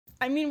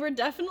I mean, we're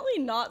definitely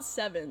not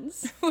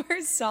 7s. We're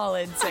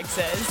solid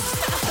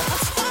 6s.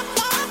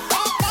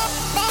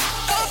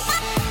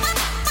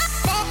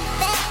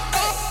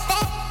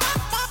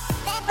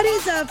 What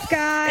is up,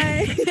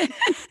 guys?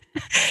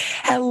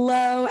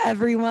 Hello,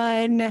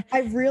 everyone.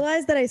 I've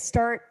realized that I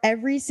start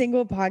every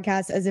single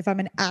podcast as if I'm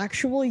an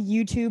actual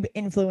YouTube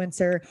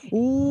influencer.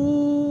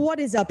 What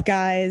is up,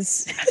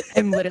 guys?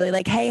 I'm literally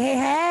like,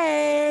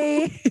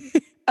 hey.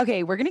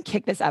 Okay, we're going to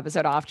kick this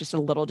episode off just a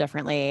little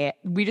differently.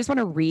 We just want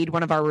to read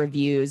one of our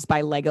reviews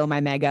by Lego My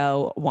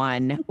Mego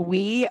 1.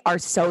 We are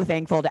so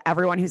thankful to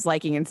everyone who's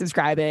liking and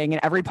subscribing, and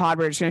every pod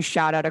we're just going to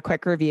shout out a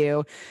quick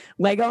review.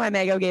 Lego My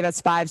Mego gave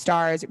us 5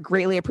 stars.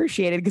 Greatly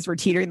appreciated because we're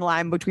teetering the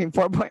line between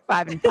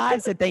 4.5 and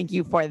 5, so thank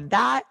you for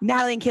that.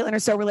 Natalie and Caitlin are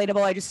so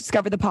relatable. I just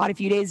discovered the pod a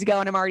few days ago,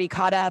 and I'm already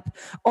caught up.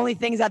 Only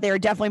things out there are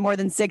definitely more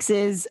than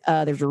 6s.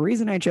 There's a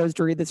reason I chose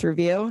to read this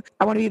review.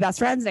 I want to be best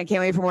friends, and I can't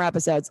wait for more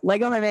episodes.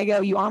 Lego My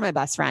Mego, you are my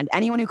best friend.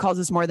 Anyone who calls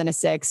us more than a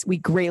 6, we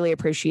greatly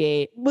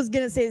appreciate. Was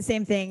going to say the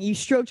same thing. You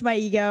stroked my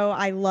ego.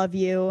 I love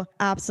you.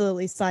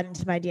 Absolutely slide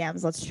into my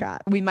DMs. Let's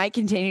chat. We might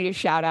continue to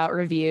shout out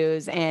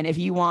reviews. And if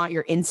you want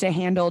your Insta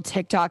handle,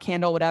 TikTok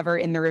handle, whatever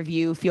in the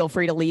review, feel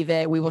free to leave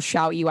it. We will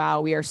shout you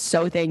out. We are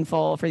so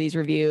thankful for these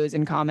reviews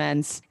and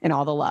comments and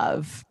all the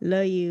love.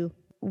 Love you.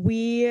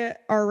 We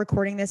are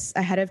recording this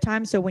ahead of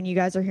time. So when you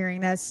guys are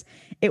hearing this,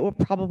 it will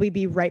probably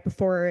be right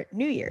before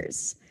New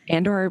Year's.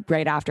 And or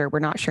right after, we're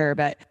not sure,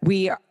 but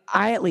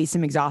I at least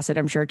am exhausted.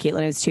 I'm sure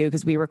Caitlin is too,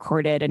 because we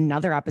recorded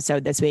another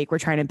episode this week. We're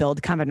trying to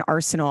build kind of an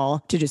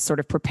arsenal to just sort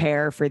of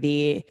prepare for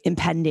the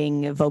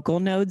impending vocal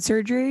node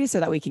surgery so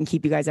that we can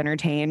keep you guys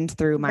entertained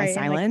through my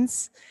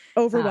silence.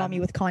 Overwhelm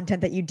you with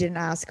content that you didn't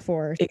ask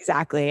for.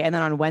 Exactly. And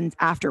then on Wednesday,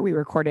 after we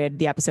recorded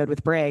the episode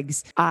with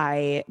Briggs,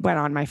 I went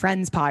on my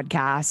friend's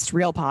podcast,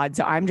 Real Pod.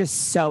 So I'm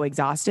just so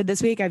exhausted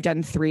this week. I've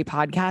done 3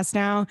 podcasts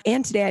now.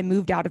 And today I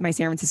moved out of my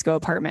San Francisco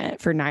apartment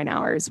for 9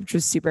 hours, which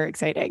was super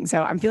exciting.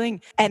 So I'm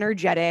feeling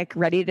energetic,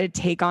 ready to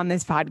take on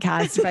this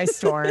podcast by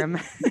storm.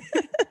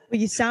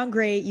 Well, you sound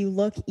great. You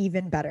look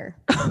even better.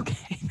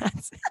 Okay.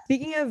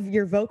 Speaking of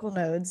your vocal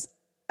nodes,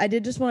 I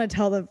did just want to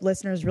tell the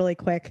listeners really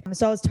quick.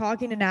 So I was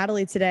talking to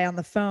Natalie today on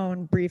the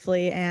phone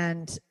briefly,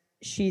 and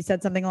she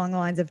said something along the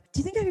lines of, do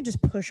you think I could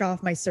just push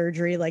off my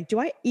surgery? Like, do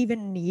I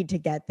even need to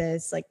get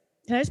this? Like,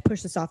 can I just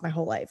push this off my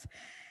whole life?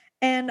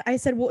 And I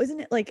said, well,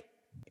 isn't it like,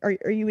 are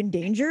you in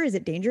danger? Is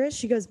it dangerous?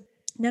 She goes,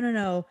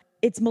 no.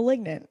 It's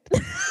malignant.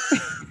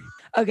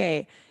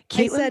 Okay.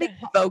 Caitlin,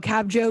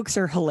 vocab jokes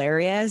are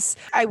hilarious.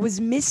 I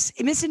was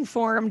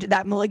misinformed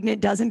that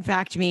malignant does in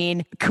fact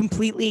mean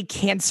completely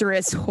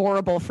cancerous,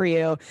 horrible for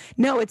you.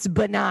 No, it's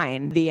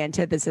benign, the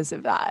antithesis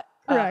of that.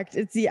 Correct.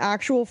 It's the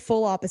actual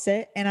full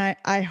opposite. And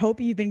I hope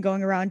you've been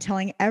going around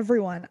telling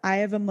everyone I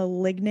have a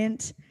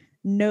malignant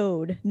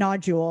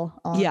nodule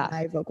on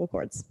my vocal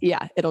cords.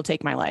 Yeah, it'll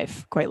take my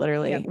life, quite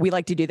literally. Yep. We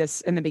like to do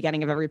this in the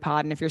beginning of every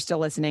pod. And if you're still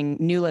listening,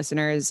 new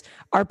listeners,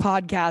 our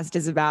podcast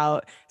is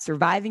about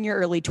surviving your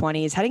early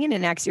 20s. Heading into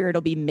next year, it'll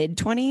be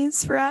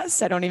mid-20s for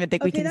us. I don't even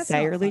think we can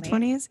say early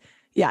 20s.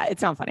 Yeah,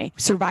 it's not funny.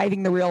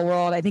 Surviving the real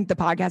world. I think the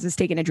podcast has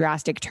taken a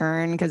drastic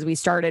turn because we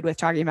started with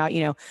talking about,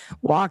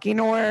 walking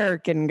to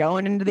work and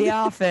going into the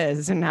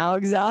office and how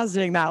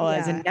exhausting that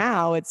was. Yeah. And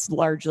now it's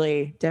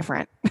largely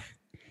different.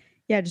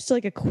 Yeah, just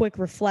like a quick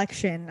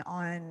reflection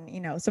on,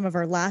 some of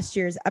our last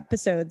year's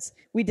episodes.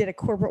 We did a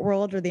corporate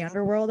world or the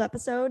underworld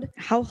episode.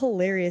 How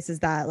hilarious is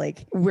that?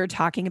 Like, we're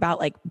talking about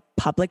like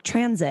public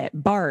transit,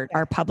 BART,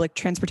 our public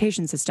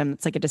transportation system.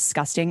 It's like a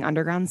disgusting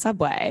underground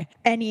subway.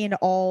 Any and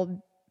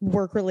all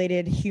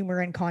work-related humor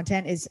and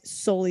content is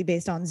solely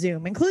based on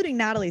Zoom, including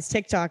Natalie's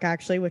TikTok,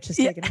 actually, which has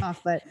taken off,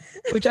 but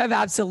which I've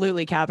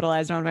absolutely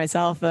capitalized on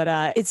myself. But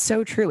it's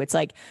so true. It's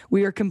like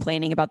we were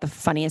complaining about the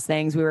funniest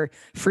things. We were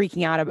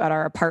freaking out about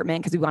our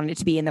apartment because we wanted it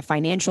to be in the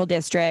financial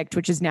district,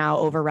 which is now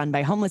overrun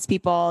by homeless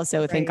people.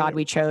 So thank God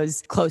we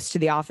chose close to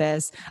the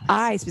office.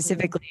 I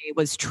specifically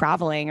was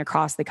traveling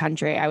across the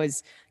country. I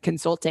was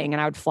consulting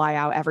and I would fly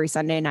out every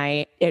Sunday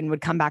night and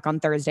would come back on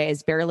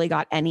Thursdays, barely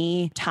got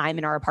any time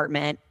in our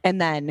apartment. And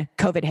then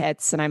COVID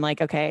hits and I'm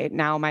like, okay,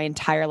 now my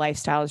entire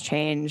lifestyle has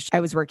changed. I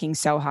was working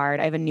so hard.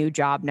 I have a new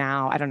job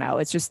now. I don't know.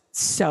 It's just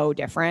so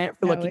different.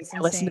 I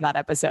listened to that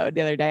episode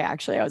the other day.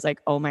 Actually, I was like,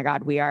 oh my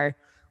God, we are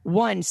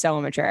so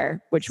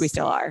immature, which we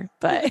still are,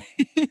 but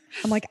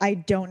I'm like, I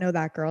don't know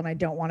that girl and I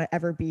don't want to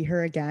ever be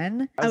her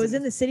again. I was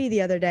in the city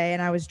the other day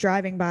and I was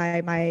driving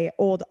by my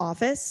old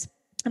office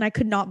and I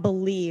could not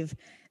believe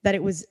that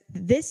it was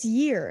this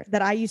year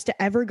that I used to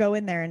ever go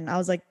in there. And I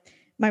was like,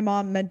 my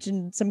mom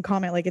mentioned some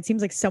comment, like, it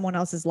seems like someone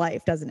else's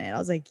life, doesn't it? I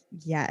was like,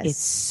 yes. It's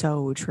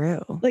so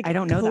true. Like, I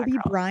don't know that Kobe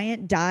girl.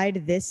 Bryant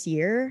died this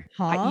year.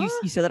 Huh?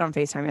 You said that on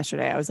FaceTime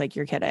yesterday. I was like,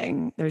 you're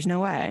kidding. There's no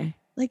way.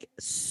 like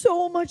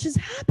so much has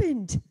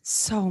happened.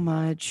 So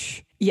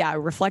much. Yeah,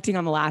 reflecting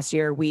on the last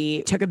year,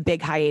 we took a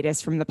big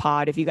hiatus from the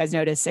pod. If you guys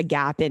notice a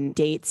gap in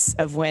dates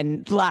of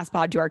when the last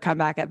pod to our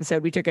comeback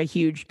episode, we took a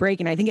huge break.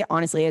 And I think it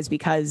honestly is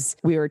because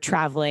we were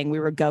traveling, we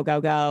were go.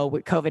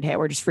 With COVID hit,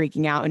 we're just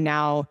freaking out. And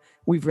now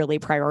we've really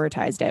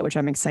prioritized it, which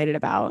I'm excited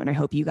about. And I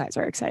hope you guys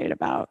are excited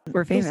about.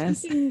 We're famous. Well,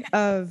 speaking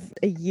of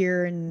a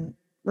year in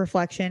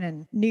reflection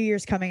and New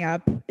Year's coming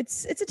up,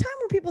 it's a time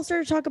where people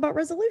start to talk about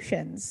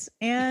resolutions.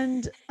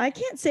 And I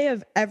can't say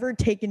I've ever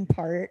taken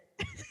part.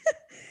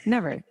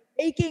 Never.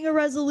 Making a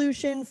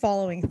resolution,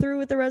 following through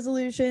with the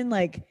resolution.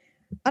 Like,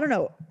 I don't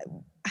know.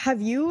 Have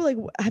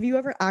you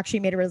ever actually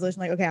made a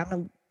resolution like, okay, I'm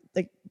gonna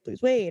like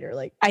lose weight, or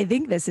like? I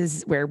think this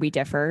is where we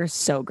differ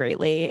so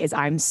greatly is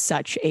I'm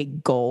such a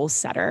goal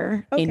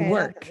setter in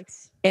work,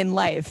 in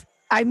life.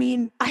 I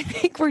mean, I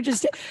think we're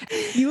just...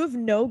 You have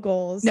no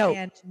goals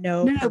and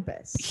no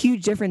purpose.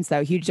 Huge difference,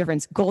 though. Huge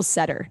difference. Goal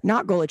setter,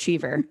 not goal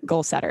achiever.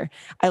 Goal setter.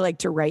 I like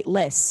to write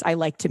lists. I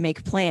like to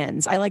make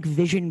plans. I like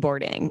vision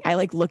boarding. I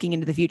like looking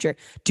into the future.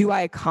 Do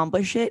I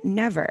accomplish it?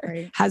 Never.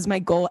 Right. Has my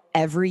goal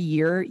every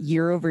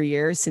year over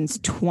year since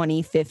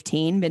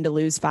 2015 been to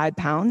lose 5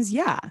 pounds?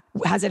 Yeah.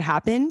 Has it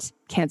happened?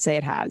 Can't say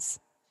it has.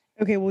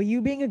 Okay, well,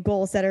 you being a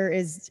goal setter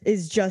is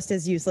just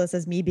as useless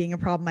as me being a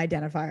problem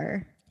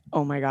identifier.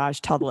 Oh my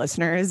gosh, tell the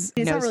listeners.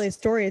 It's not really a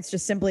story. It's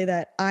just simply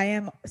that I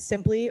am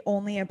simply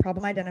only a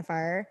problem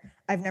identifier.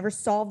 I've never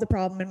solved the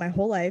problem in my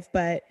whole life,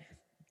 but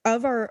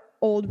of our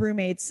old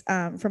roommates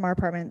from our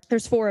apartment,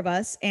 there's 4 of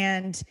us,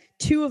 and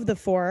 2 of the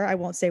 4, I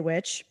won't say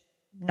which,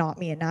 not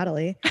me and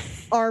Natalie,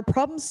 are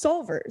problem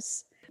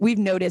solvers. We've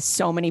noticed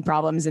so many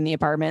problems in the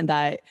apartment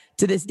that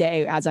to this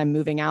day, as I'm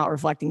moving out,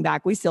 reflecting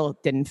back, we still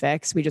didn't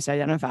fix. We just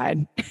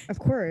identified. Of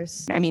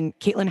course. I mean,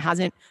 Caitlin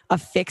hasn't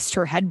affixed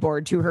her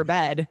headboard to her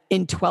bed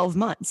in 12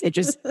 months. It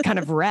just kind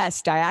of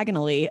rests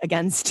diagonally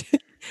against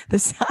the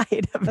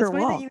side of her wall.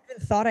 That's funny that you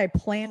even thought I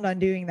planned on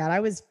doing that.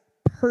 I was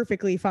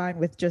perfectly fine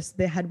with just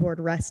the headboard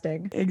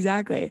resting.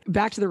 Exactly.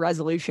 Back to the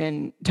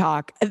resolution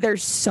talk.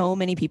 There's so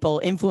many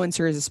people,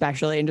 influencers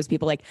especially, and just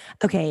people like,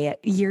 okay,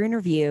 year in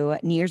review,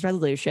 New Year's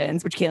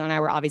resolutions, which Kayla and I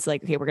were obviously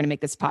like, okay, we're going to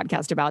make this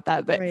podcast about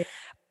that. But right.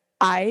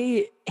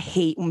 I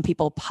hate when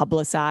people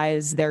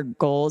publicize their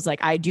goals.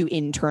 Like I do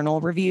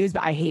internal reviews,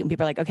 but I hate when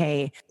people are like,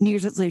 okay, New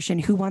Year's resolution,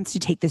 who wants to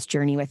take this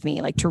journey with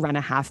me? Like to run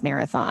a half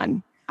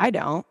marathon. I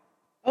don't.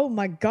 Oh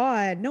my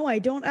God. No, I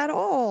don't at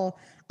all.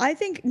 I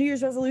think New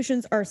Year's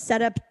resolutions are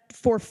set up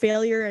for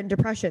failure and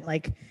depression.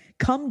 Like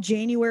come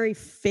January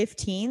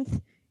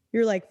 15th,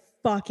 you're like,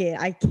 fuck it.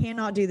 I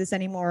cannot do this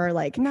anymore.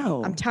 Like,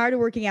 no, I'm tired of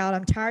working out.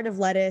 I'm tired of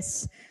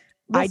lettuce.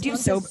 This month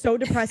is so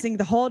depressing.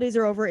 The holidays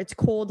are over. It's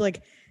cold.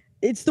 Like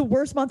it's the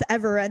worst month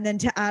ever. And then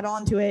to add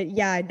on to it,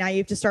 yeah, now you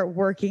have to start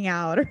working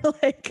out or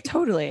like.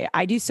 Totally.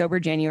 I do sober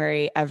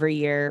January every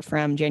year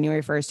from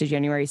January 1st to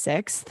January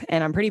 6th.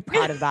 And I'm pretty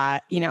proud of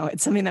that. You know,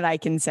 it's something that I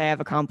can say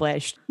I've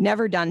accomplished.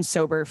 Never done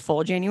sober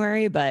full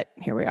January, but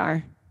here we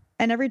are.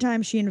 And every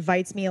time she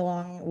invites me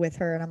along with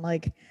her and I'm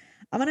like,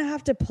 I'm going to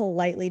have to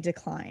politely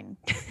decline.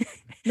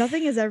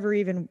 Nothing has ever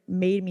even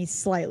made me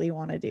slightly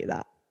want to do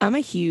that. I'm a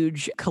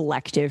huge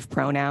collective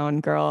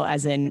pronoun girl,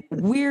 as in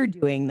we're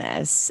doing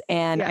this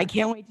and I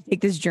can't wait to take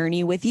this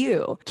journey with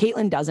you.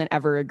 Caitlin doesn't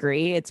ever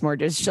agree. It's more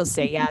just she'll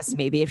say yes,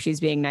 maybe if she's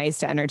being nice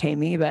to entertain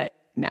me, but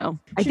no.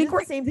 I think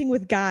we're the same thing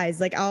with guys.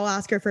 Like I'll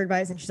ask her for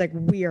advice and she's like,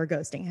 we are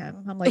ghosting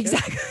him. I'm like,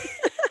 exactly.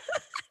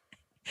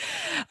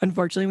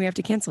 Unfortunately, we have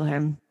to cancel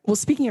him. Well,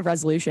 speaking of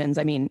resolutions,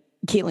 I mean,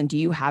 Caitlin, do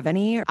you have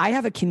any? I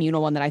have a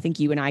communal one that I think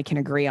you and I can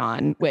agree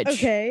on,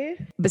 which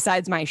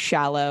besides my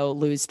shallow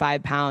lose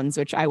 5 pounds,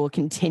 which I will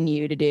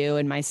continue to do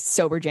in my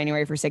sober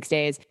January for 6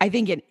 days, I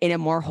think in a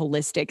more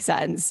holistic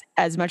sense,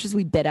 as much as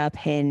we bit up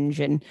Hinge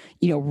and,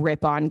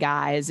 rip on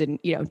guys and,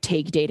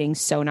 take dating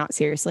so not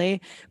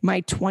seriously, my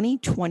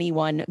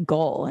 2021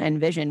 goal and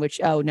vision, which,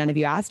 none of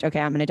you asked. Okay,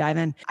 I'm going to dive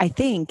in. I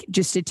think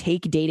just to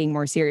take dating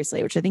more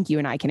seriously, which I think you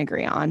and I can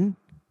agree on.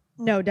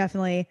 No,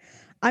 definitely.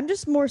 I'm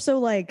just more so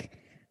like,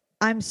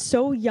 I'm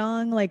so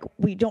young, like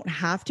we don't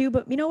have to,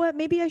 but you know what?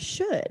 Maybe I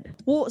should.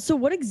 Well, so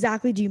what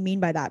exactly do you mean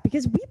by that?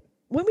 Because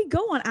when we go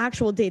on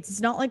actual dates,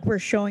 it's not like we're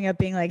showing up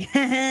being like, I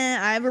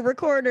have a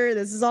recorder.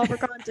 This is all for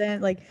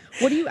content. Like,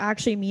 what do you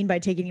actually mean by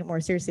taking it more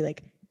seriously?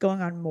 Like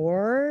going on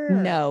more?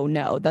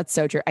 No, that's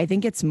so true. I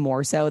think it's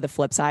more so the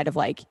flip side of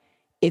like,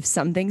 if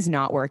something's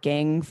not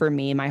working for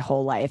me my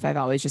whole life, I've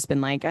always just been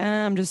like,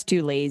 I'm just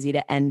too lazy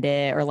to end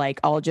it. Or like,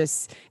 I'll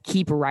just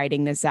keep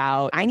writing this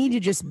out. I need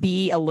to just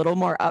be a little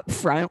more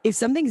upfront. If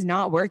something's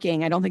not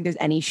working, I don't think there's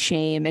any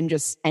shame in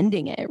just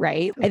ending it,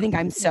 right? I think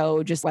I'm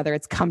so just whether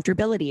it's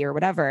comfortability or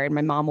whatever. And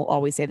my mom will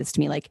always say this to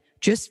me, like,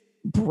 just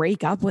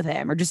break up with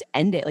him or just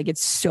end it. Like,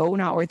 it's so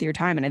not worth your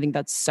time. And I think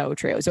that's so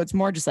true. So it's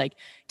more just like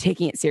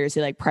taking it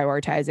seriously, like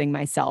prioritizing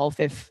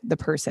myself if the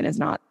person is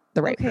not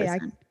the right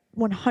person.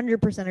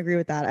 100% agree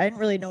with that. I didn't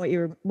really know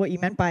what you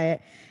meant by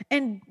it.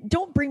 And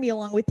don't bring me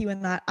along with you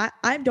in that.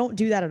 I don't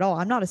do that at all.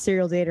 I'm not a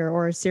serial dater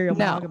or a serial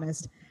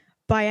monogamist.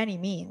 by any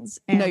means.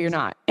 No, you're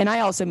not. And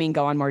I also mean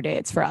go on more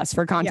dates for us,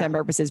 for content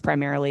purposes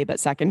primarily, but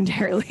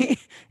secondarily,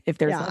 if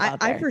there's love out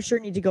there. I for sure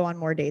need to go on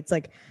more dates.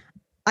 Like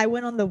I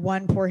went on the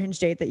one poor Hinge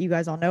date that you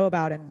guys all know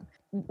about and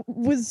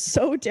was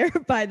so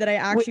terrified that I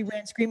actually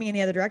ran screaming in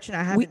the other direction.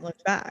 I haven't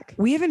looked back.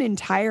 We have an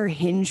entire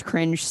Hinge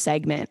cringe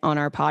segment on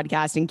our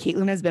podcast, and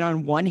Caitlin has been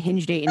on one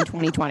Hinge date in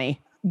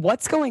 2020.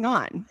 What's going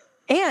on?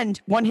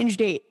 And one Hinge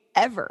date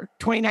ever,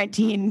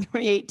 2019,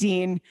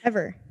 2018.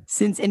 Ever.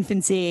 Since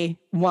infancy,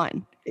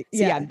 one. So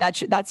yeah,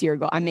 that's your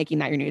goal. I'm making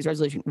that your New Year's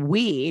resolution.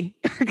 We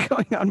are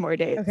going on more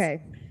dates.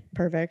 Okay,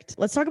 perfect.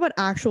 Let's talk about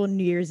actual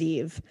New Year's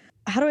Eve.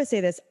 How do I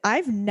say this?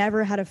 I've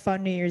never had a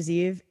fun New Year's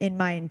Eve in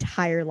my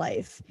entire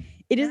life.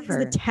 It is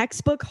the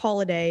textbook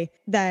holiday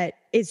that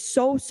is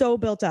so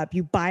built up.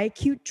 You buy a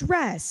cute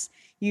dress.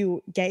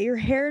 You get your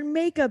hair and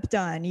makeup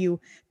done.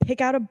 You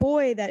pick out a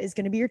boy that is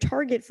going to be your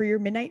target for your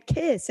midnight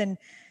kiss. And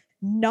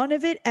none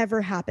of it ever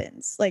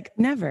happens. Like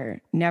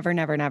never.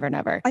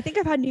 I think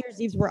I've had New Year's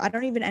Eves where I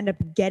don't even end up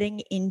getting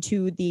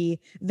into the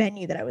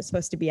venue that I was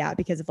supposed to be at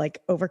because of like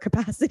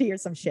overcapacity or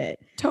some shit.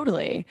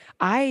 Totally.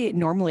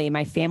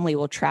 My family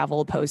will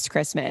travel post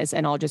Christmas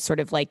and I'll just sort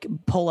of like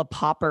pull a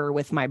popper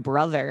with my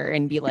brother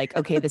and be like,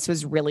 okay, this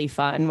was really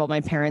fun. While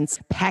my parents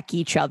peck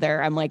each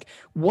other. I'm like,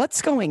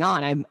 what's going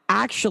on? I'm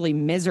actually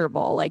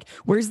miserable. Like,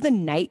 where's the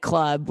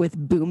nightclub with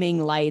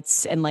booming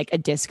lights and like a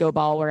disco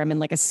ball where I'm in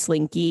like a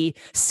slinky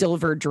silver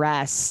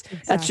dress? Exactly.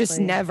 That's just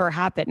never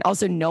happened.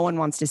 Also, no one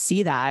wants to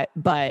see that,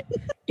 but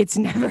it's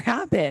never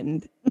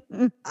happened.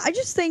 I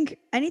just think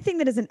anything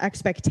that is an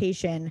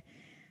expectation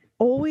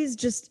always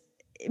just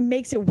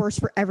makes it worse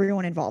for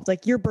everyone involved.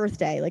 Like your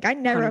birthday, like I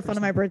never 100%. Have fun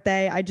on my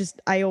birthday.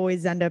 I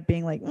always end up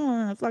being like,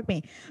 oh, fuck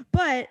me.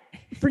 But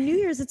for New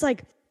Year's, it's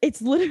like, it's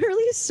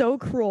literally so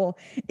cruel.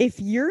 If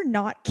you're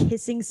not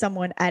kissing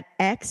someone at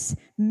X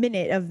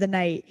minute of the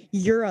night,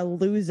 you're a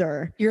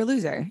loser. You're a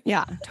loser.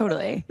 Yeah,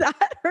 totally.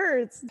 That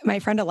hurts. My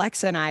friend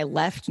Alexa and I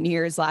left New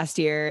Year's last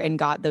year and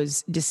got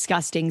those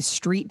disgusting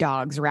street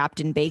dogs wrapped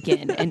in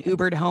bacon and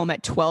Ubered home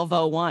at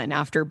 12:01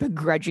 after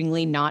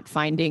begrudgingly not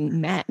finding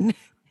men.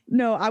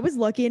 No, I was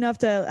lucky enough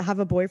to have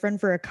a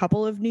boyfriend for a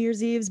couple of New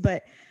Year's Eves,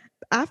 but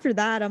after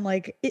that, I'm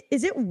like,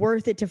 is it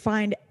worth it to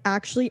find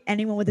actually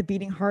anyone with a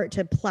beating heart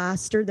to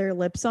plaster their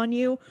lips on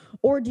you?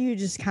 Or do you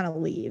just kind of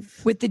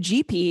leave? With the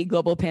GP,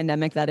 global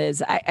pandemic, that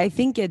is, I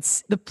think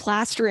it's the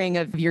plastering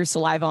of your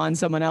saliva on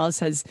someone else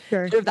has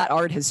sort of that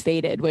art has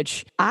faded,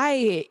 which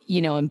I,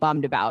 am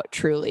bummed about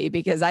truly,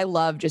 because I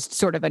love just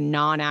sort of a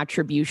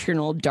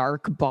non-attributional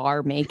dark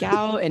bar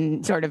makeout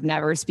and sort of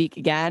never speak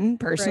again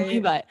personally.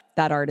 But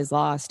that art is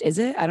lost. Is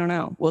it? I don't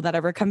know. Will that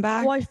ever come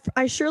back? Well,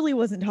 I surely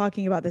wasn't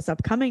talking about this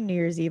upcoming New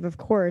Year's Eve, of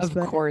course.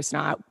 Of course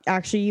not.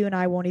 Actually, you and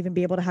I won't even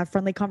be able to have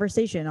friendly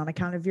conversation on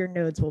account of your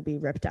nodes will be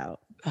ripped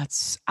out.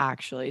 That's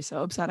actually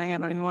so upsetting. I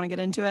don't even want to get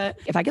into it.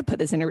 If I could put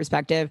this into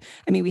perspective,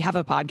 I mean, we have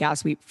a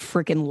podcast. We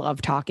freaking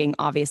love talking,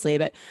 obviously,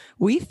 but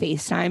we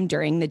FaceTime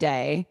during the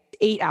day,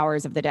 8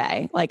 hours of the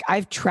day. Like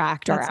I've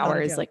tracked our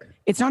hours. Like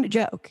it's not a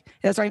joke.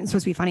 That's not even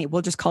supposed to be funny.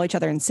 We'll just call each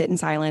other and sit in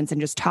silence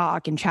and just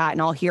talk and chat.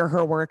 And I'll hear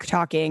her work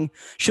talking.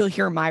 She'll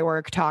hear my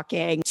work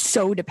talking.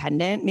 So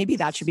dependent. Maybe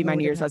that should be my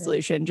New Year's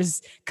resolution.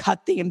 Just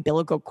cut the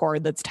umbilical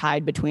cord that's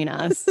tied between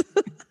us.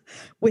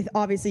 With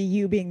obviously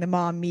you being the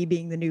mom, me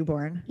being the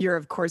newborn. You're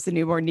of course the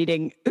newborn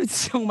needing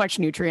so much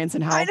nutrients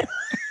and help.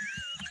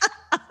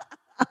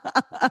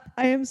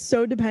 I am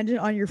so dependent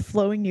on your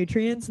flowing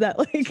nutrients that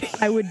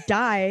like I would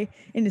die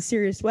in a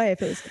serious way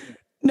if it was.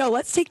 No,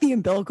 let's take the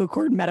umbilical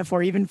cord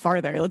metaphor even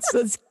farther. Let's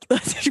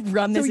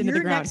run this into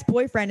the ground. Your next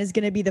boyfriend is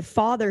going to be the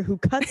father who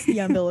cuts the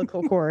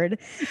umbilical cord,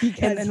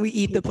 and then we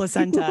eat the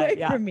placenta.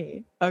 Yeah. From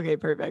me. Okay,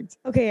 perfect.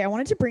 Okay, I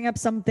wanted to bring up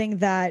something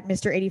that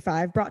Mr.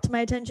 85 brought to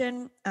my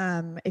attention.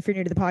 If you're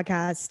new to the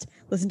podcast,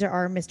 listen to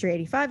our Mr.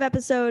 85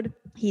 episode.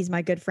 He's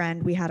my good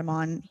friend. We had him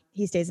on.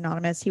 He stays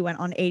anonymous. He went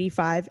on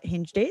 85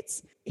 Hinge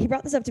dates. He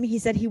brought this up to me. He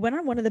said he went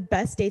on one of the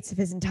best dates of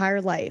his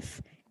entire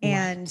life.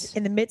 And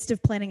in the midst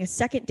of planning a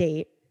second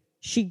date,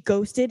 she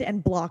ghosted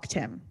and blocked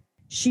him.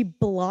 She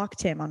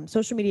blocked him on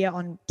social media,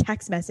 on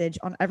text message,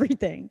 on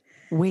everything.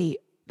 Wait,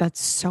 that's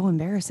so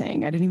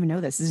embarrassing. I didn't even know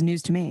this. This is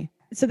news to me.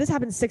 So this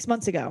happened 6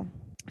 months ago.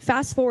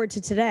 Fast forward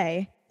to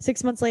today,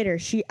 6 months later,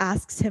 she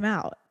asks him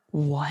out.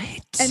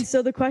 What? And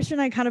so the question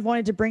I kind of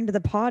wanted to bring to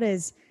the pod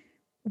is,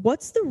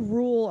 what's the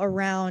rule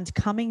around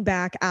coming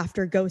back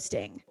after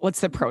ghosting? What's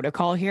the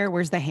protocol here?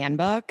 Where's the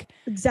handbook?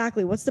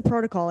 Exactly. What's the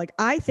protocol? Like,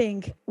 I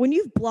think when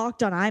you've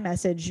blocked on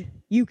iMessage,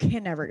 you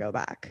can never go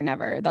back.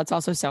 Never. That's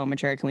also so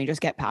immature. Can we just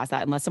get past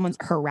that? Unless someone's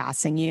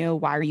harassing you,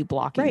 why are you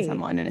blocking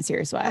someone in a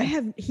serious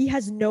way? He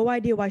has no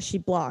idea why she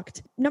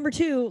blocked. Number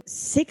two,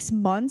 6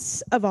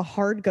 months of a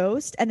hard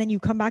ghost, and then you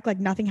come back like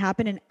nothing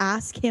happened and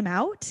ask him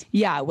out?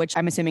 Yeah, which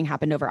I'm assuming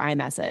happened over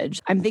iMessage.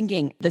 I'm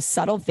thinking the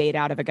subtle fade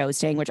out of a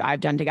ghosting, which I've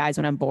done to guys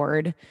when I'm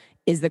bored,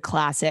 is the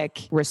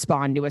classic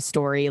respond to a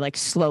story, like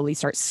slowly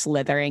start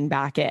slithering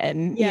back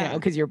in,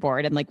 because you're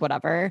bored and like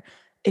whatever.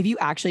 If you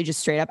actually just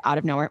straight up out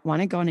of nowhere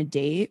want to go on a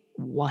date,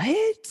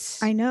 what?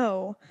 I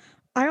know.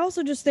 I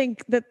also just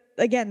think that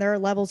again, there are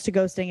levels to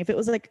ghosting. If it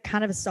was like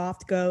kind of a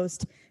soft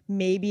ghost,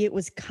 maybe it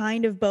was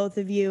kind of both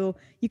of you,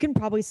 you can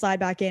probably slide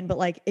back in. But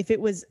like if it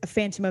was a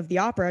Phantom of the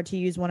Opera, to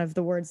use one of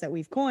the words that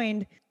we've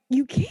coined,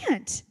 you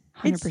can't.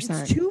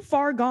 100%. It's too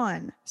far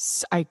gone.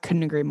 I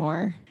couldn't agree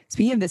more.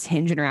 Speaking of this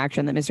Hinge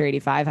interaction that Mr.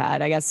 85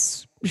 had, I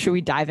guess, should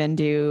we dive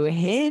into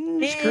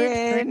Hinge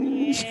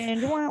cringe?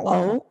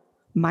 Oh,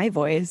 my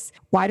voice.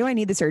 Why do I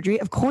need the surgery?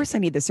 Of course I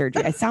need the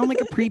surgery. I sound like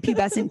a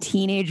prepubescent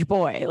teenage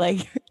boy.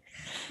 Like,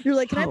 you're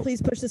like, can I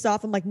please push this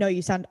off? I'm like, no,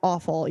 you sound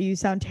awful. You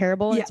sound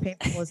terrible. And it's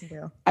painful to listen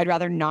to. I'd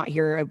rather not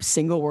hear a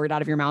single word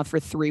out of your mouth for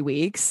 3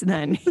 weeks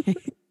than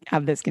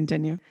have this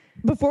continue.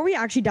 Before we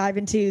actually dive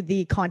into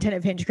the content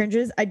of Hinge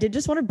cringes, I did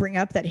just want to bring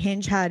up that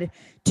Hinge had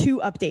 2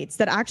 updates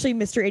that actually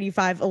Mr.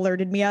 85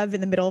 alerted me of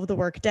in the middle of the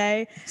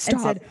workday and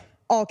said,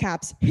 all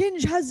caps,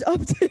 Hinge has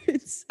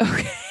updates.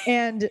 Okay.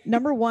 And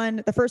number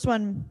 1, the first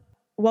one,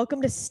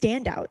 welcome to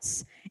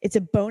Standouts. It's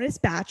a bonus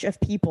batch of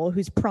people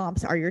whose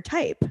prompts are your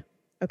type.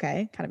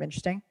 Okay, kind of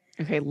interesting.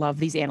 Okay, love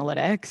these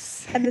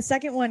analytics. And the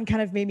second one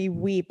kind of made me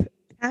weep.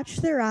 Catch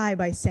their eye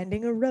by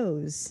sending a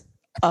rose.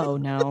 Oh,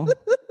 no.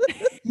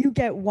 You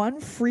get 1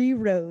 free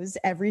rose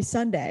every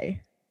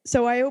Sunday.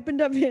 So I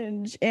opened up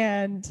Hinge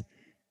and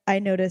I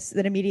noticed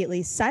that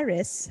immediately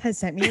Cyrus has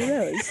sent me a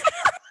rose.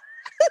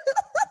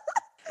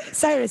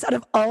 Cyrus, out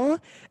of all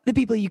the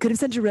people you could have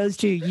sent a rose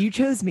to, you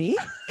chose me.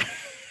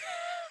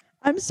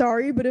 I'm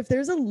sorry, but if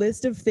there's a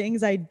list of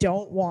things I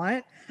don't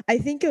want, I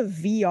think a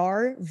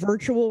VR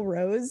virtual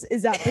rose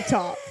is at the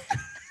top.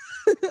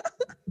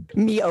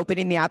 Me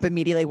opening the app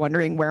immediately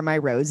wondering where my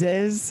rose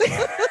is.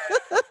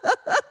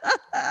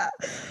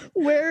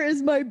 Where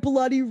is my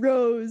bloody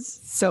rose?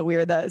 So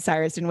weird that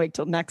Cyrus didn't wait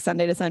till next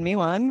Sunday to send me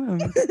one.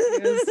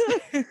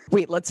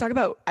 Wait, let's talk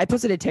about, I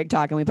posted a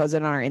TikTok and we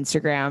posted it on our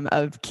Instagram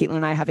of Caitlin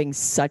and I having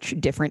such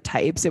different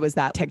types. It was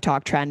that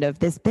TikTok trend of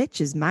this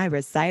bitch is my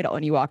recital.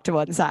 And you walk to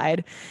one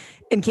side.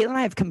 And Caitlin and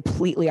I have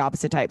completely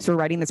opposite types. We're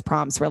writing this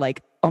prompts. We're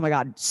like, oh my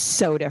God,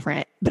 so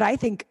different. But I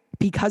think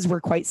because we're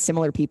quite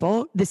similar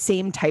people, the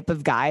same type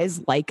of guys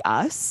like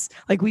us,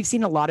 like we've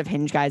seen a lot of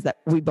Hinge guys that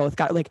we both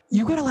got like,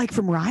 you got a like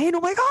from Ryan?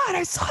 Oh my God,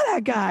 I saw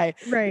that guy.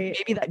 Right.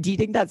 Maybe that, do you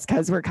think that's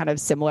because we're kind of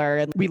similar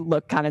and we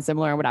look kind of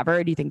similar and whatever?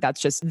 Or do you think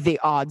that's just the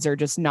odds are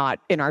just not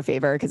in our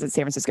favor because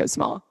San Francisco's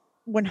small?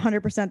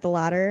 100% the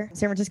latter.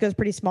 San Francisco is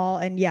pretty small.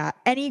 And yeah,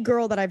 any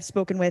girl that I've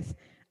spoken with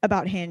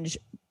about Hinge,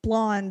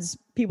 blondes,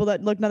 people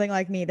that look nothing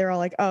like me, they're all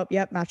like, oh,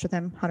 yep, match with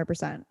him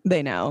 100%.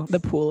 They know the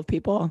pool of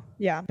people.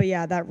 Yeah. But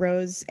yeah, that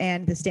rose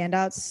and the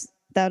standouts,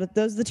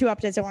 those are the 2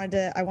 updates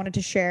I wanted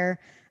to share.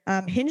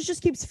 Hinge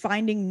just keeps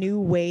finding new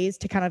ways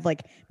to kind of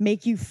like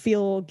make you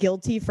feel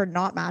guilty for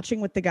not matching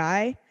with the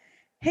guy.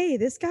 Hey,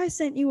 this guy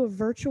sent you a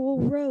virtual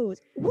rose.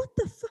 What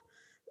the fuck?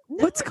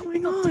 What's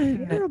going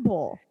on?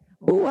 Terrible.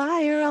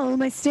 Why are all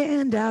my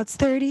standouts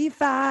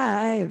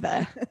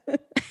 35?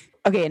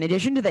 Okay, in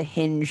addition to the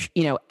Hinge,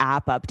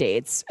 app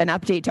updates, an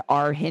update to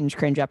our Hinge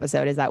cringe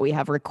episode is that we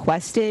have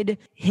requested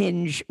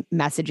Hinge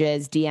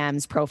messages,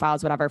 DMs,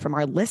 profiles, whatever from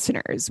our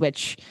listeners,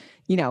 which,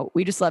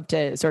 we just love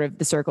to sort of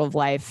the circle of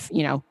life.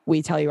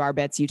 We tell you our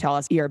bits, you tell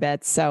us your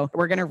bits. So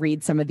we're going to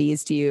read some of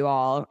these to you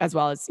all, as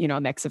well as,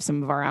 a mix of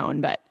some of our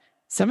own, but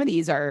some of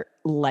these are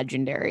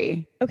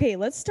legendary. Okay,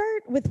 let's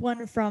start with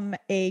one from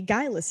a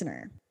guy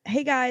listener.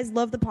 Hey guys,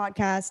 love the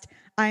podcast.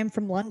 I'm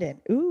from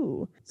London.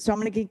 Ooh. So I'm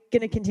going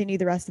to continue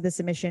the rest of the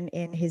submission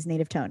in his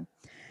native tone.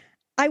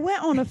 I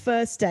went on a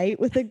first date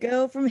with a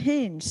girl from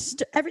Hinge.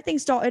 Everything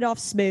started off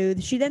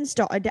smooth. She then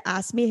started to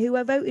ask me who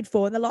I voted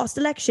for in the last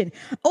election.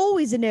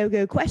 Always a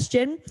no-go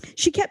question.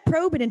 She kept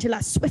probing until I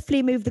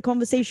swiftly moved the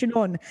conversation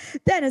on.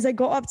 Then as I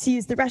got up to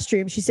use the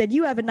restroom, she said,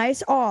 you have a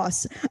nice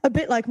ass, a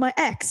bit like my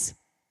ex.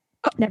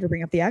 Never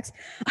bring up the ex.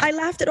 I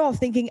laughed it off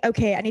thinking,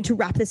 okay, I need to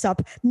wrap this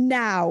up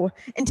now.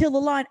 Until the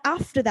line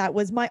after that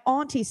was, my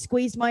auntie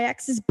squeezed my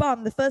ex's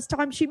bum the first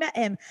time she met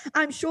him.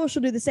 I'm sure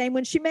she'll do the same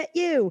when she met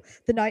you.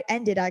 The night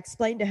ended. I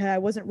explained to her I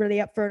wasn't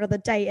really up for another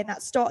date, and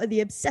that started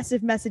the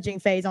obsessive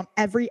messaging phase on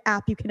every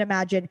app you can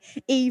imagine,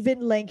 even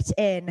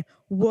LinkedIn.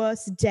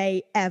 Worst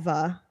day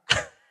ever.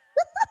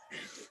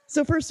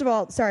 So first of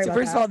all,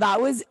 that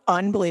was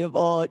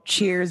unbelievable.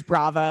 Cheers,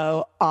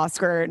 bravo,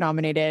 Oscar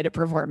nominated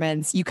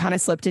performance. You kind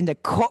of slipped into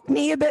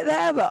Cockney a bit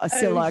there, but I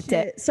still liked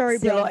it. Sorry,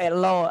 bro.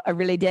 I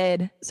really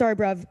did. Sorry,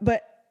 bruv.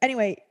 But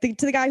anyway,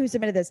 to the guy who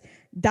submitted this,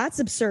 that's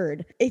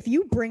absurd. If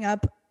you bring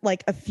up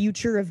like a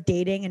future of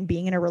dating and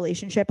being in a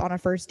relationship on a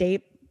first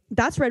date,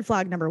 that's red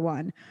flag number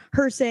 1.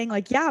 Her saying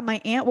like, yeah, my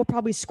aunt will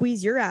probably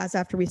squeeze your ass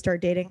after we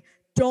start dating.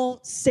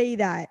 Don't say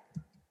that.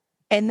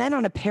 And then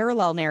on a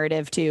parallel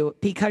narrative too,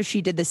 because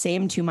she did the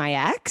same to my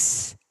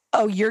ex.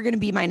 Oh, you're going to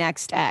be my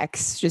next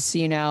ex, just so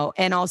you know.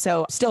 And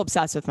also still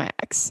obsessed with my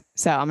ex.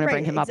 So I'm going to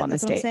bring him up on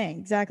this date. That's what I'm saying.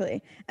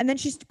 Exactly. And then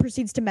she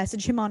proceeds to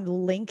message him on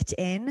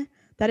LinkedIn.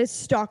 That is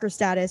stalker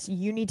status.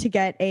 You need to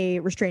get a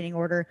restraining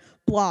order,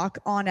 block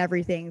on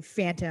everything.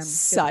 Phantom.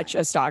 Such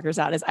a stalker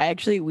status.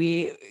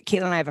 Caitlin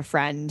and I have a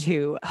friend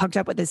who hooked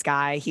up with this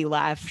guy. He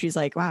left. She's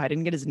like, wow, I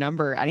didn't get his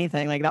number or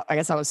anything. Like that. I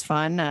guess that was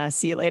fun.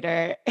 See you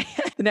later.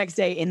 The next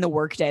day in the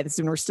workday, this is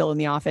when we're still in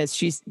the office,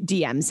 she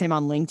DMs him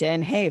on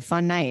LinkedIn, hey,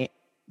 fun night.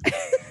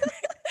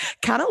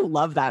 Kind of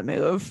love that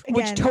move. Again,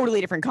 which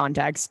totally different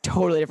context,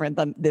 totally different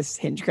than this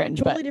Hinge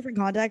cringe. Totally different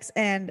context.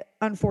 And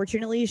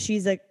unfortunately,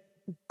 she's a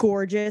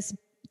gorgeous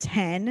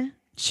 10.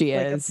 She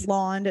like is. a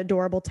blonde,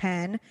 adorable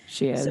 10.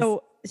 She is.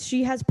 So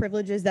she has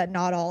privileges that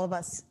not all of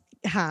us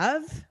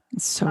have.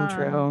 It's so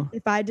true.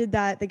 If I did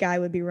that, the guy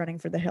would be running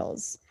for the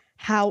hills.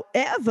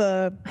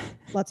 However,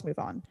 let's move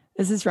on.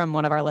 This is from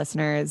one of our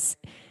listeners.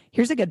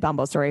 Here's a good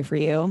Bumble story for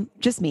you.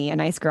 Just me, a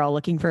nice girl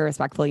looking for a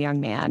respectful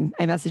young man.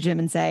 I message him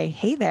and say,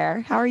 hey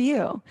there, how are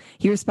you?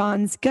 He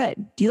responds,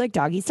 good. Do you like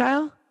doggy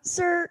style?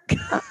 Sir,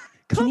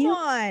 come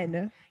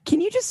on.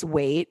 Can you just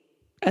wait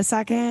a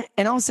second?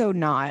 And also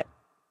not.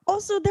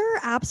 Also, there are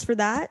apps for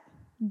that.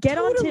 Get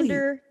on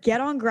Tinder, get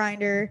on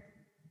Grindr.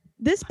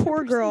 This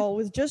poor 100%. girl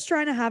was just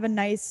trying to have a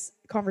nice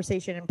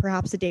conversation and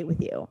perhaps a date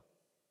with you.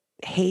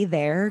 Hey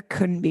there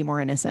couldn't be more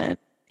innocent.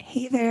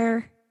 Hey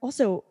there.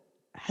 Also,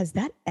 has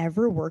that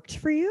ever worked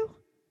for you?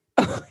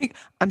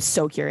 I'm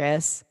so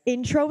curious.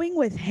 Introing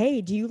with,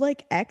 hey, do you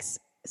like X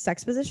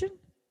sex position?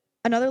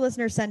 Another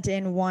listener sent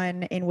in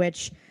one in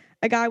which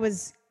a guy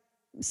was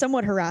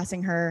somewhat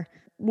harassing her,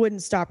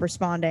 wouldn't stop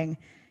responding.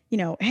 You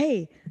know,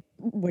 hey,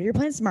 what are your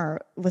plans tomorrow?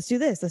 Let's do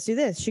this. Let's do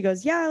this. She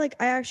goes, yeah, like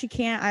I actually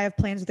can't. I have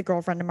plans with a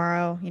girlfriend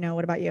tomorrow. You know,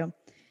 what about you?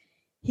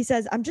 He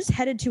says, I'm just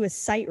headed to a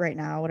site right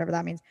now, whatever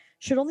that means.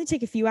 Should only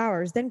take a few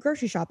hours, then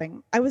grocery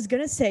shopping. I was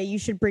going to say you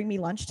should bring me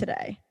lunch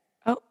today.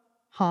 Oh.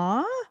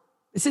 Huh?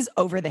 This is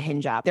over the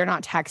Hinge app. They're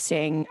not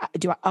texting.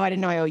 I didn't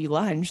know I owe you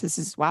lunch. This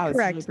is, wow.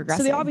 Correct. This is really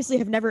progressing. So they obviously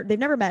they've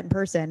never met in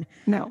person.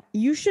 No.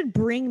 You should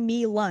bring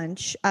me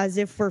lunch as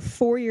if we're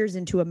 4 years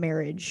into a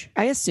marriage.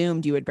 I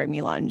assumed you would bring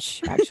me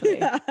lunch, actually.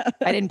 Yeah.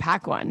 I didn't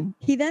pack one.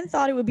 He then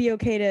thought it would be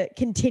okay to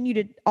continue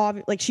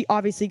to, she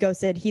obviously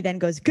ghosted. He then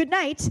goes, good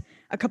night.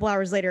 A couple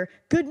hours later,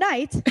 good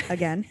night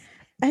again.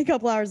 And a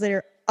couple hours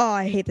later, oh,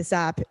 I hate this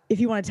app. If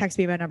you want to text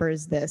me, my number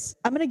is this.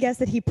 I'm going to guess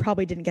that he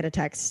probably didn't get a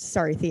text.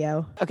 Sorry,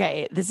 Theo.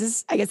 Okay,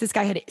 I guess this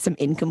guy had some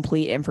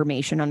incomplete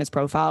information on his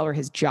profile where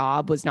his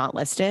job was not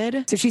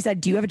listed. So she said,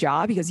 do you have a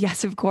job? He goes,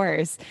 yes, of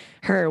course.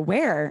 Her,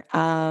 where?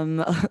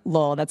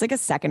 Lol, that's like a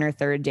second or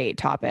third date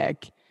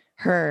topic.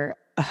 Her,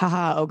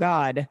 haha, oh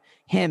God.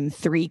 Him,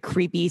 3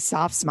 creepy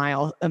soft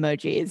smile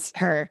emojis.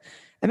 Her,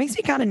 that makes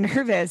me kind of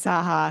nervous.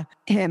 Haha.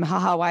 Him,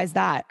 haha, why is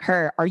that?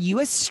 Her, are you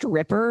a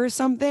stripper or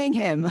something?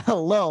 Him,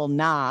 lol,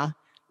 nah.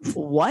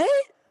 What?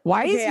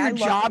 Why is your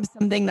job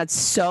something that's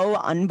so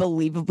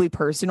unbelievably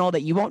personal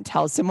that you won't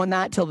tell someone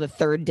that till the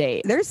third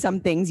date? There's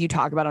some things you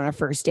talk about on a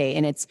first date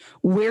and it's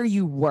where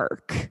you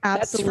work.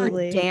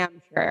 Absolutely. That's for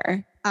damn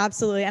sure.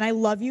 Absolutely. And I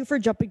love you for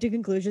jumping to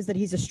conclusions that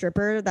he's a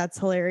stripper. That's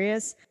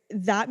hilarious.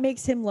 That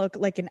makes him look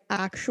like an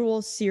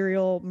actual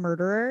serial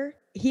murderer.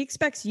 He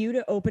expects you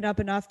to open up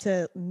enough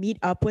to meet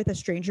up with a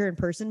stranger in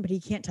person, but he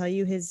can't tell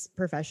you his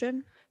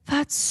profession.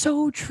 That's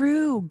so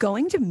true.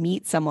 Going to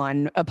meet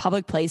someone, a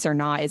public place or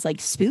not, is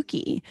like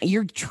spooky.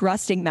 You're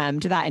trusting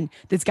them to that. And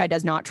this guy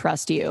does not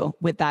trust you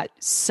with that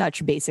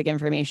such basic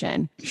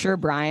information. Sure,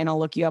 Brian, I'll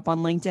look you up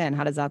on LinkedIn.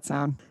 How does that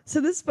sound? So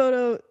this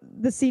photo,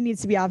 the scene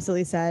needs to be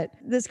absolutely set.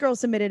 This girl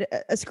submitted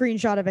a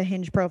screenshot of a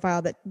Hinge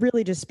profile that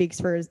really just speaks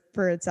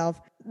for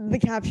itself. The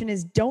caption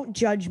is, don't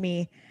judge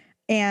me.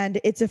 And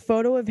it's a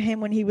photo of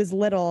him when he was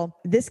little.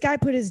 This guy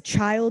put his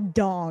child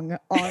dong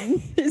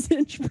on his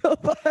Hinge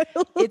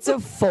profile. It's a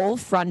full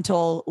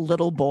frontal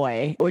little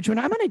boy, which when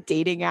I'm on a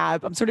dating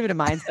app, I'm sort of in a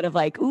mindset of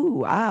like, ooh,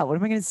 what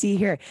am I going to see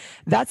here?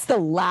 That's the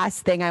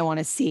last thing I want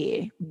to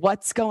see.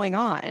 What's going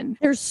on?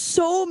 There's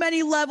so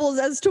many levels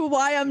as to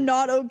why I'm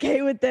not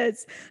okay with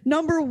this.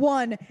 Number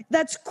one,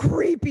 that's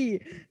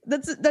creepy.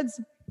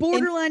 That's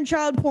borderline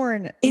child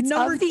porn. It's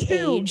Number of the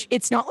 2. age.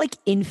 It's not like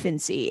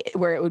infancy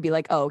where it would be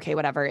like, oh, okay,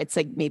 whatever. It's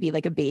like maybe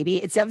like a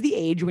baby. It's of the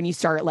age when you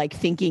start like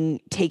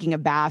thinking taking a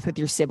bath with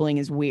your sibling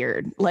is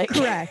weird. Like,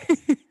 correct.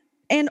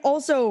 And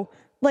also,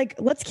 like,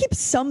 let's keep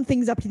some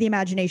things up to the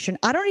imagination.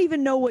 I don't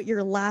even know what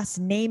your last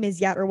name is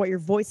yet or what your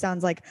voice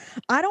sounds like.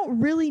 I don't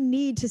really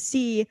need to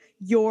see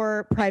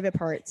your private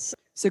parts.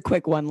 It's a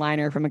quick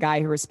one-liner from a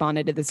guy who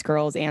responded to this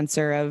girl's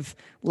answer of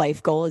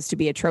life goal is to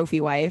be a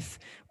trophy wife,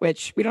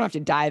 which we don't have to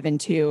dive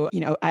into. You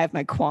know, I have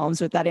my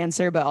qualms with that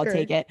answer, but I'll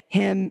take it.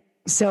 Him,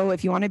 so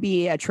if you want to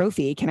be a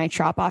trophy, can I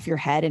chop off your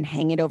head and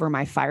hang it over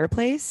my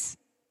fireplace?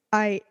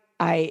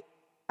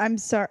 I'm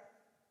sorry.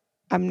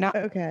 I'm not.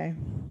 Okay.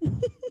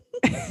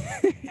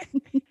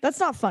 That's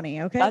not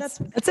funny, okay?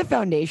 That's a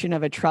foundation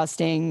of a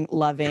trusting,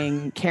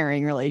 loving,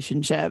 caring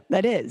relationship.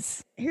 That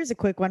is. Here's a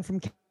quick one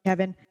from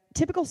Kevin.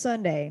 Typical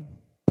Sunday,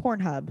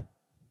 Pornhub.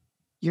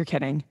 You're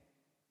kidding.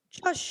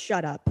 Just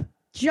shut up.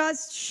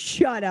 Just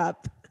shut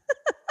up.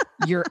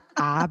 You're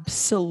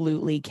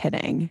absolutely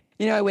kidding.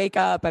 You know, I wake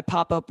up, I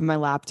pop open my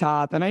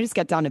laptop, and I just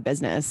get down to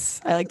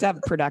business. I like to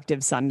have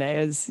productive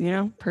Sundays, you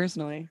know,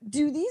 personally.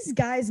 Do these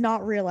guys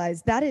not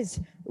realize that is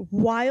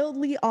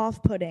wildly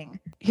off-putting?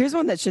 Here's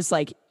one that's just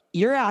like,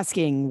 you're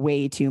asking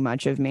way too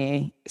much of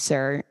me,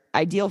 sir.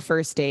 Ideal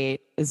first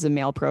date is a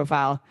male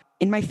profile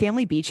in my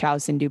family beach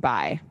house in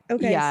Dubai.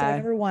 Okay, so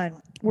number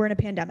one. we're in a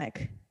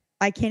pandemic.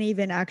 I can't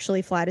even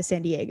actually fly to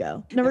San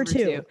Diego. Number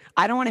two,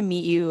 I don't want to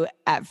meet you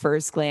at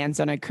first glance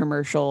on a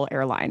commercial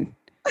airline.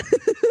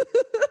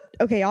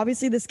 Okay,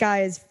 obviously this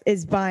guy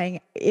is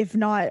buying, if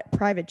not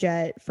private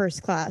jet,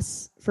 first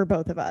class for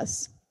both of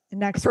us.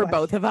 Next for question.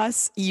 both of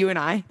us, you and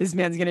I. This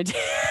man's gonna.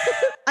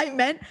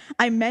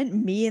 I meant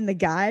me and the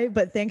guy,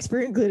 but thanks for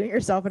including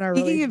yourself in our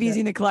Speaking relationship. of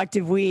using the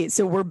collective we,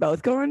 so we're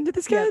both going to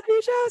this guy's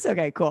beach house.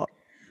 Okay, cool.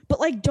 But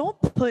like, don't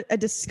put a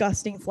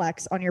disgusting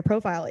flex on your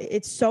profile.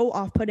 It's so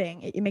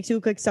off-putting. It makes you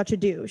look like such a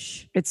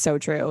douche. It's so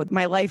true.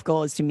 My life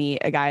goal is to meet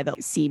a guy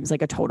that seems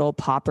like a total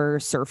pauper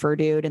surfer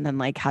dude and then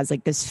like has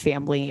like this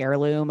family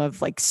heirloom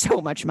of like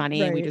so much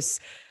money. And we just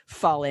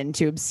fall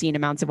into obscene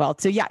amounts of wealth.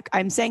 So yeah,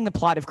 I'm saying the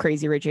plot of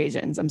Crazy Rich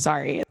Asians. I'm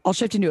sorry. I'll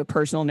shift into a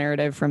personal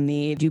narrative from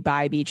the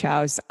Dubai beach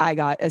house. I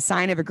got a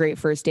sign of a great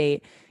first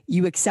date.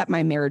 You accept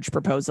my marriage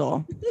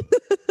proposal.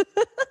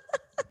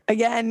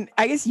 Again,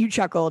 I guess you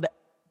chuckled.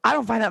 I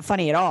don't find that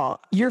funny at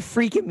all. You're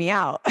freaking me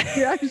out.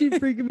 You're actually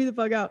freaking me the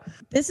fuck out.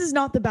 This is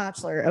not The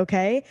Bachelor,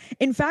 okay?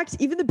 In fact,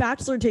 even The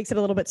Bachelor takes it a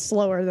little bit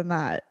slower than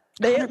that.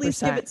 They 100%. At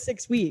least give it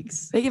 6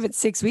 weeks. They give it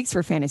 6 weeks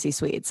for fantasy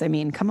suites. I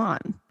mean, come on.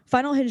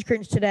 Final Hinge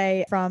cringe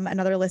today from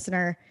another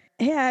listener.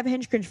 Hey, I have a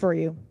Hinge cringe for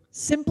you.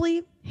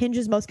 Simply, Hinge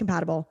is most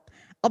compatible.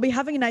 I'll be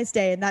having a nice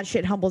day and that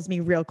shit humbles me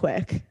real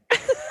quick.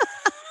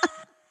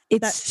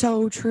 It's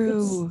so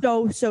true.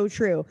 It's so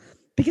true.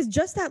 Because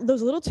just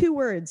those little 2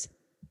 words,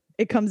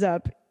 it comes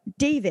up.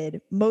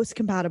 David, most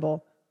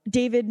compatible.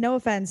 David, no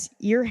offense,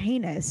 you're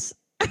heinous.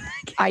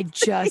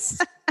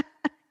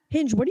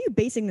 Hinge, what are you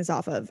basing this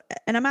off of?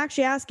 And I'm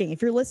actually asking,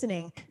 if you're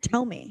listening,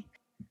 tell me.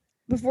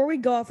 Before we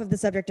go off of the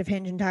subject of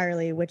Hinge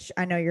entirely, which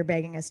I know you're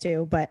begging us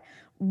to, but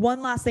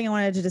one last thing I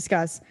wanted to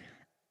discuss,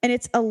 and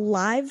it's a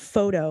live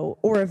photo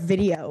or a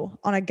video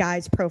on a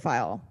guy's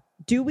profile.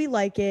 Do we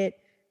like it?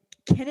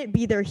 Can it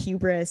be their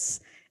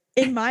hubris?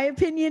 In my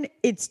opinion,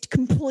 it's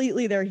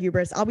completely their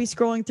hubris. I'll be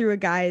scrolling through a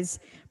guy's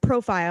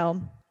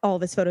profile. All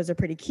of his photos are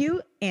pretty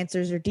cute.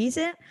 Answers are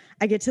decent.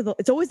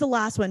 It's always the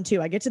last one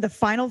too. I get to the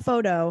final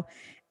photo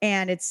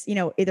and it's,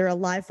 either a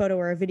live photo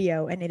or a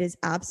video, and it is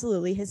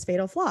absolutely his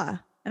fatal flaw.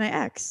 And I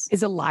X.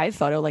 Is a live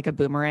photo like a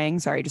boomerang?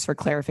 Sorry, just for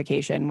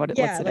clarification. What's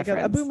the like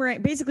difference? A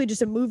boomerang, basically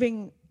just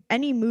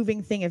any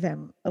moving thing of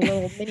him, a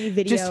little mini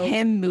video. Just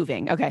him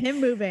moving. Okay.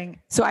 Him moving.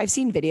 So I've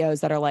seen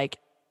videos that are like,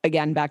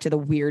 again, back to the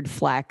weird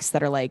flex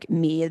that are like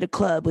me at a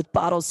club with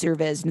bottle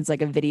service. And it's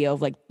like a video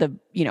of like the,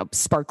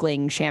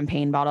 sparkling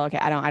champagne bottle. Okay.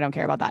 I don't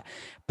care about that.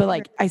 But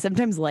like, I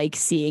sometimes like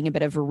seeing a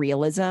bit of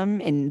realism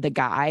in the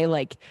guy.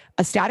 Like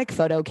a static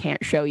photo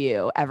can't show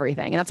you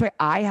everything. And that's why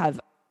I have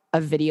a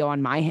video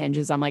on my Hinge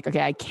is I'm like,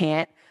 okay, I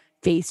can't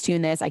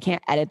Facetune this. I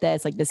can't edit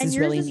this. Like, this is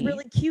really neat.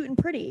 Really cute and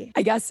pretty.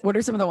 I guess, what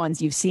are some of the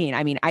ones you've seen?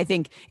 I mean, I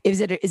think,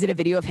 is it a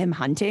video of him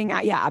hunting?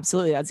 Yeah,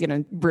 absolutely. That's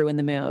going to ruin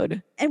the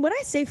mood. And when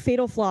I say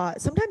fatal flaw,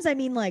 sometimes I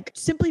mean like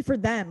simply for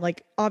them,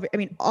 like,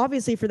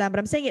 obviously for them, but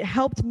I'm saying it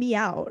helped me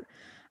out.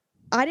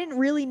 I didn't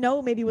really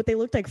know maybe what they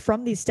looked like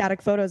from these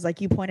static photos, like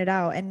you pointed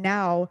out. And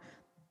now,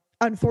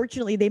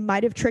 unfortunately, they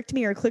might have tricked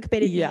me or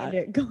clickbaited me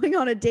into going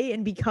on a date.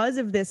 And because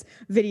of this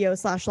video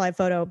 / live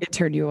photo, it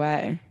turned you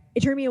away. It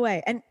turned me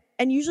away.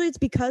 And usually it's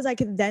because I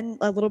can then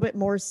a little bit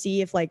more see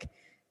if like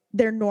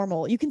they're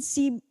normal. You can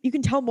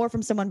tell more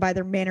from someone by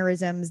their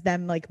mannerisms,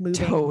 them like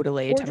moving.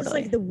 Totally. Just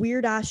like the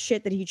weird ass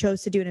shit that he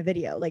chose to do in a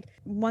video. Like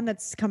one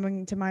that's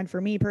coming to mind for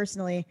me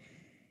personally,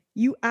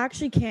 you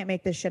actually can't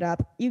make this shit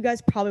up. You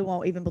guys probably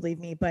won't even believe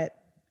me, but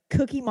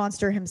Cookie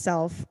Monster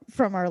himself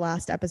from our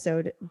last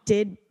episode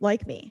did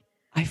like me.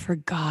 I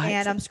forgot.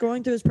 And I'm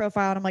scrolling through his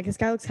profile and I'm like, this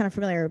guy looks kind of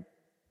familiar.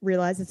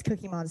 Realize it's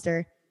Cookie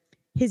Monster.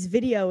 His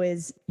video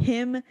is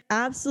him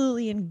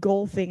absolutely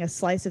engulfing a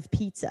slice of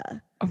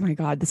pizza. Oh my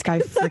God, this guy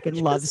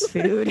freaking loves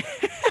food.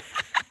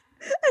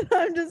 And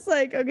I'm just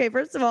like, okay,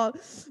 first of all,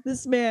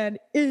 this man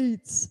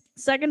eats.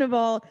 Second of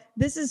all,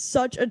 this is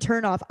such a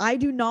turnoff. I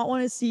do not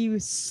want to see you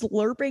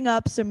slurping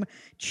up some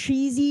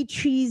cheesy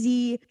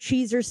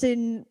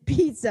Cheezerson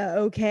pizza,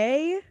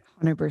 okay?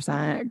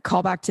 100%.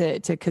 Call back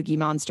to Cookie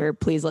Monster.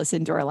 Please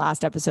listen to our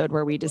last episode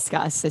where we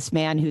discuss this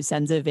man who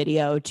sends a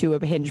video to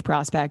a Hinge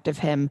prospect of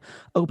him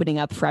opening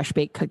up fresh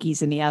baked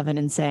cookies in the oven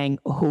and saying,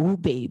 "Oh,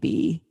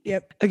 baby."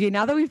 Yep. Okay,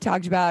 now that we've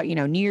talked about,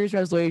 New Year's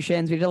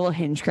resolutions, we did a little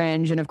Hinge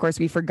cringe. And of course,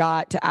 we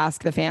forgot to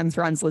ask the fans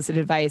for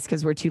unsolicited advice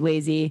because we're too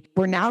lazy.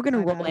 We're now going to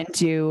roll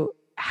into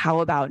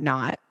how about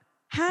not?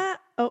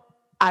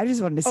 I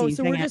just wanted to see you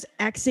so sing we're just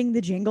Xing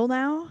the jingle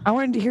now? I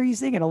wanted to hear you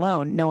sing it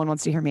alone. No one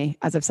wants to hear me,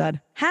 as I've said.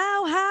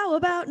 How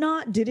about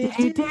not? Did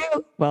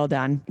it? Well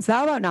done. So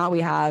how about not we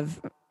have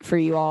for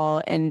you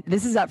all, and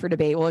this is up for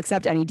debate. We'll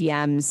accept any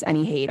DMs,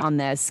 any hate on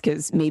this,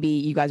 because maybe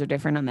you guys are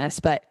different on this,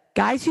 but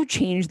guys who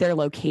change their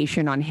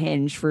location on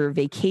Hinge for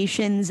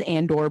vacations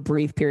and or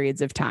brief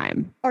periods of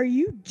time. Are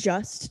you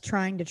just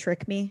trying to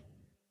trick me?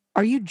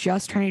 Are you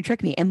just trying to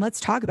trick me? And let's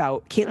talk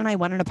about, Caitlin and I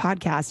went on a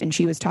podcast and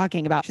she was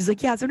talking about, she's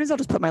like, yeah, sometimes I'll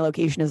just put my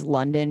location as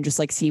London, just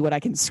like see what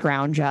I can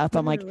scrounge up.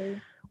 I'm like,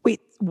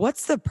 wait,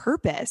 what's the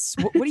purpose?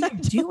 What are you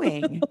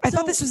doing? I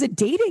thought this was a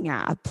dating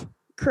app.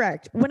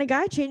 Correct. When a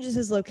guy changes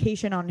his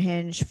location on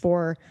Hinge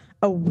for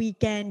a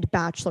weekend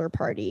bachelor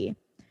party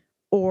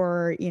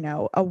or, you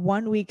know, a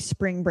 1-week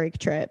spring break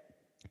trip,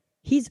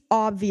 he's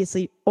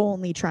obviously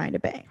only trying to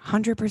bang.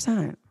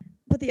 100%.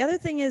 But the other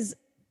thing is,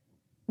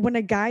 when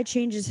a guy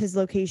changes his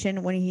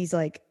location when he's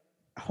like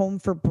home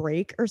for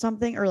break or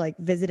something, or like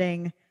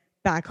visiting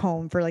back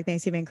home for like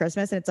Thanksgiving and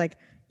Christmas, and it's like,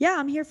 yeah,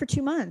 I'm here for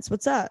 2 months.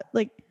 What's up?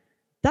 Like,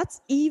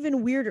 that's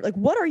even weirder. Like,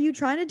 what are you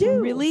trying to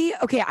do? Really?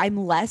 Okay,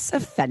 I'm less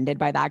offended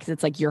by that because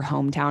it's like your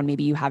hometown.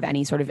 Maybe you have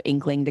any sort of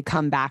inkling to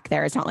come back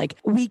there. It's not like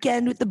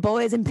weekend with the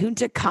boys in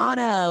Punta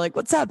Cana. Like,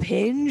 what's up,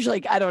 Hinge?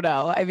 Like, I don't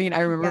know. I mean, I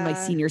remember my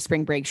senior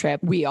spring break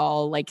trip. We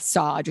all like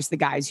saw just the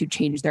guys who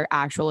changed their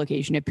actual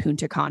location to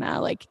Punta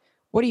Cana. Like,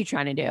 what are you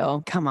trying to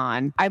do? Come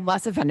on. I'm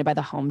less offended by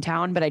the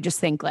hometown, but I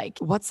just think like,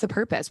 what's the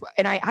purpose?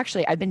 And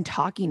I've been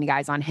talking to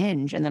guys on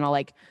Hinge, and then I'll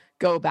like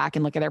go back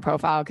and look at their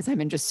profile because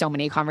I'm in just so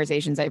many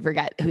conversations. I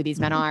forget who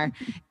these men are.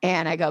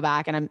 And I go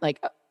back and I'm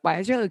like, why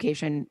is your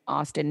location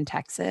Austin,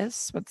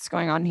 Texas? What's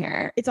going on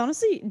here? It's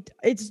honestly,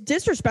 it's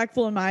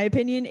disrespectful in my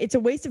opinion. It's a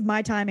waste of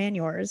my time and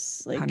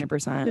yours. Like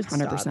 100%.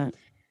 100%.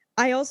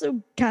 I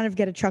also kind of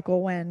get a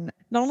chuckle when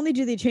not only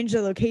do they change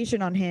their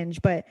location on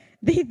Hinge, but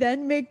they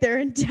then make their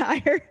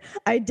entire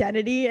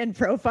identity and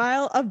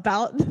profile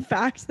about the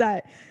fact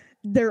that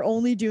they're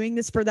only doing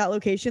this for that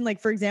location. Like,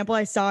 for example,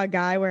 I saw a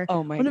guy where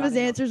one of his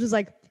answers was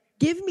like,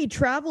 give me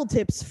travel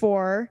tips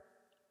for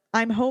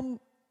I'm home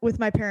with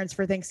my parents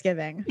for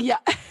Thanksgiving. Yeah.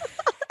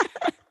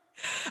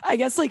 I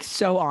guess like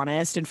so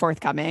honest and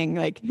forthcoming.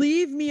 Like,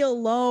 leave me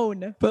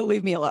alone. But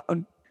leave me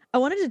alone. I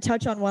wanted to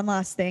touch on one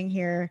last thing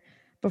here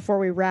before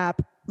we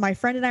wrap. My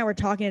friend and I were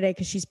talking today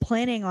because she's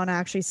planning on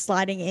actually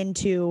sliding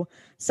into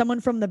someone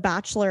from the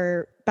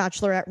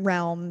Bachelorette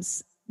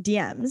realms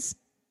DMs.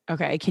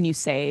 Okay. Can you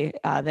say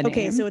the name?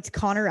 Okay. So it's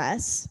Connor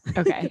S.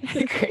 Okay.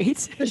 Great.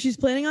 So she's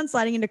planning on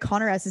sliding into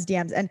Connor S's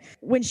DMs. And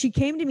when she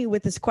came to me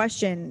with this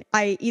question,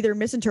 I either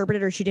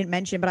misinterpreted or she didn't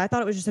mention, but I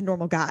thought it was just a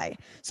normal guy.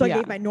 So I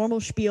gave my normal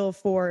spiel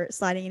for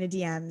sliding into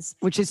DMs.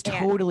 Which is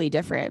totally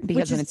different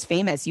because when it's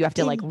famous, you have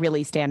to like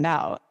really stand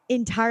out.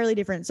 Entirely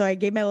different. So I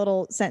gave my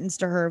little sentence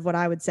to her of what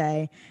I would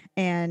say.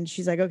 And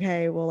she's like,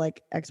 okay, well,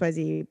 like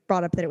XYZ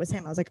brought up that it was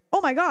him. I was like,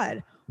 oh my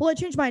God. Well, I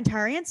changed my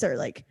entire answer.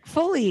 Like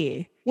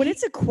fully. When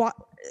it's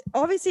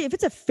obviously, if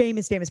it's a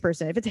famous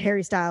person, if it's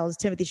Harry Styles,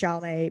 Timothée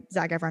Chalamet,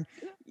 Zac Efron,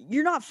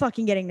 you're not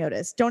fucking getting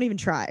noticed. Don't even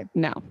try.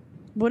 No.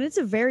 When it's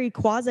a very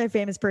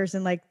quasi-famous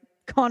person like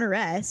Connor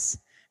S.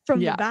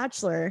 from The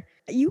Bachelor,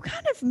 you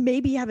kind of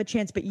maybe have a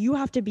chance, but you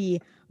have to be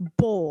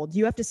bold.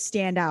 You have to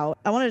stand out.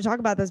 I wanted to talk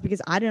about this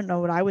because I didn't know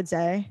what I would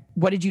say.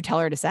 What did you tell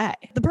her to say?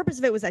 The purpose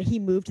of it was that he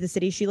moved to the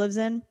city she lives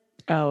in.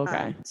 Oh,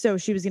 okay. So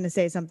she was going to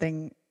say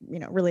something,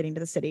 relating to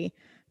the city.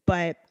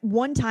 But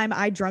one time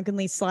I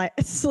drunkenly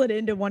slid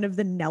into one of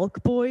the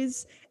Nelk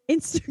boys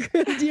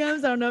Instagram DMs.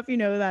 I don't know if you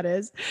know who that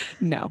is.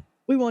 No.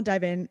 We won't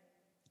dive in.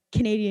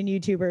 Canadian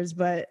YouTubers,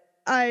 but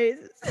I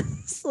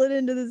slid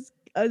into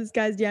this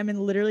guy's DM and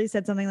literally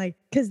said something like,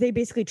 because they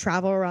basically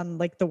travel around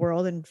like the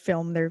world and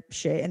film their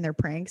shit and their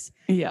pranks.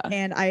 Yeah.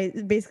 And I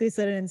basically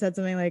slid in and said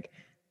something like,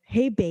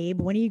 hey babe,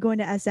 when are you going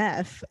to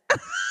SF?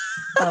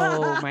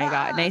 Oh my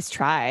God. Nice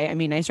try. I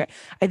mean, nice try.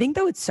 I think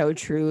though it's so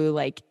true.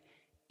 Like,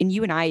 and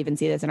you and I even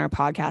see this in our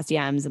podcast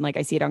DMs, and like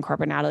I see it on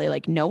Corporate Natalie,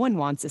 like no one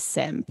wants a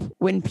simp.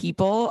 When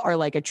people are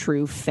like a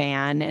true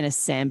fan and a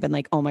simp and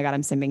like, oh my God,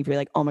 I'm simping for you.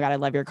 Like, oh my God, I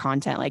love your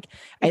content. Like,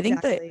 I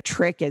think the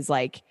trick is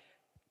like,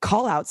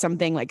 call out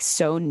something like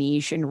so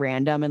niche and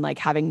random and like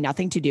having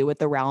nothing to do with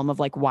the realm of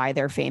like why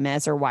they're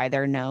famous or why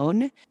they're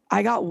known.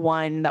 I got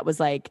one that was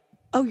like,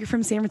 oh, you're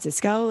from San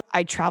Francisco?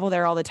 I travel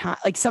there all the time.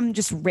 Like some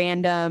just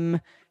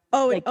random.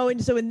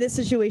 And so in this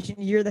situation,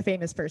 you're the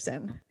famous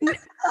person.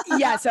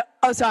 Yeah. So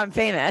I'm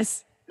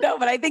famous. No,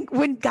 but I think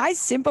when guys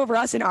simp over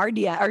us in our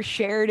DM, our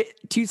shared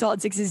 2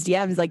 Solid Sixes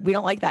DMs, like we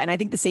don't like that. And I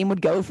think the same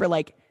would go for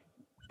like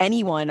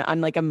anyone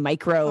on like a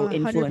micro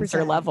 100%.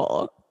 Influencer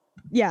level.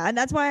 Yeah. And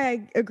that's why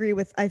I agree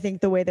with, I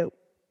think the way that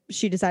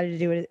she decided to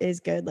do it is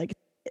good. Like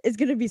it's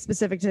going to be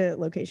specific to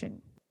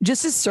location.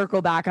 Just to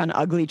circle back on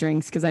ugly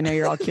drinks, because I know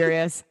you're all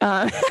curious.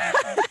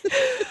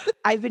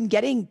 I've been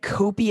getting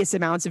copious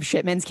amounts of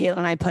shipments. Caitlin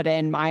and I put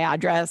in my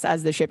address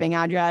as the shipping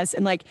address.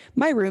 And like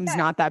my room's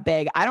not that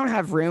big. I don't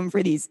have room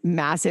for these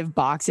massive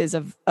boxes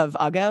of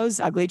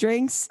Uggos, ugly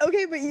drinks.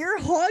 Okay, but you're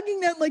hogging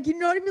them. Like you're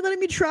not even letting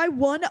me try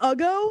one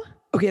Uggo.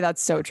 Okay,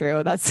 that's so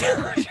true. That's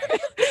so true.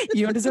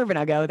 You don't deserve an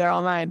Uggo. They're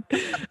all mine.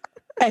 I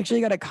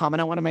actually got a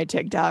comment on one of my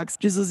TikToks.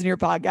 Just listened to your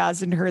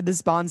podcast and heard the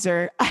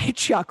sponsor. I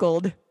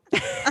chuckled.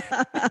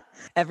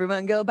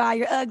 Everyone go buy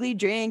your ugly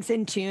drinks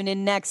and tune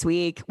in next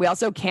week. We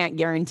also can't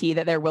guarantee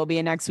that there will be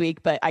a next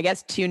week, but I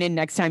guess tune in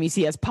next time you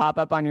see us pop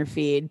up on your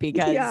feed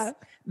because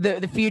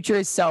the future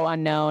is so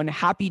unknown.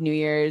 Happy New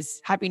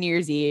Year's. Happy New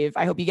Year's Eve.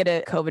 I hope you get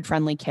a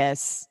COVID-friendly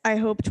kiss. I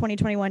hope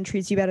 2021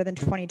 treats you better than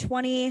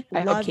 2020.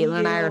 I hope Caitlin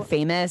and I are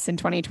famous in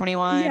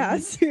 2021. Yeah,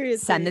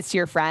 seriously. Send this to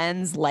your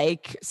friends.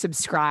 Like,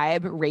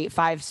 subscribe, rate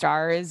 5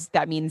 stars.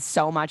 That means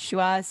so much to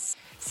us.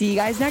 See you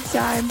guys next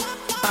time.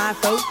 Bye,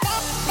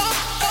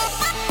 folks.